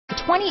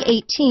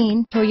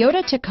2018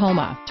 Toyota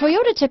Tacoma.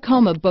 Toyota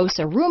Tacoma boasts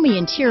a roomy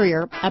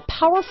interior, a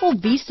powerful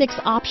V6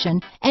 option,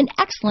 and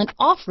excellent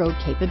off-road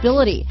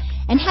capability,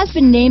 and has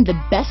been named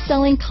the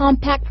best-selling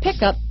compact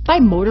pickup by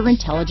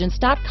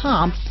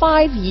MotorIntelligence.com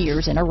 5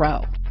 years in a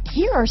row.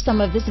 Here are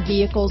some of this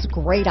vehicle's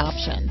great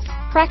options: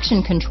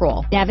 traction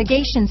control,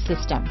 navigation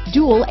system,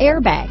 dual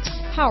airbags,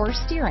 power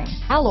steering,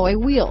 alloy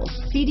wheels,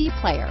 CD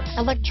player,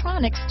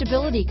 electronic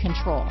stability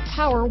control,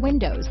 power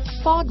windows,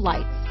 fog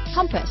lights,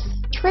 compass,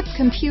 trip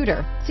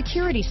computer,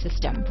 security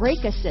system,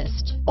 brake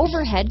assist,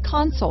 overhead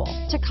console,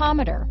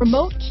 tachometer,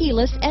 remote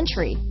keyless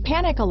entry,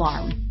 panic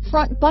alarm,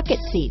 front bucket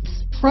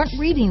seats, front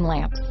reading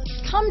lamps.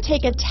 Come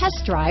take a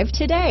test drive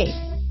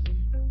today.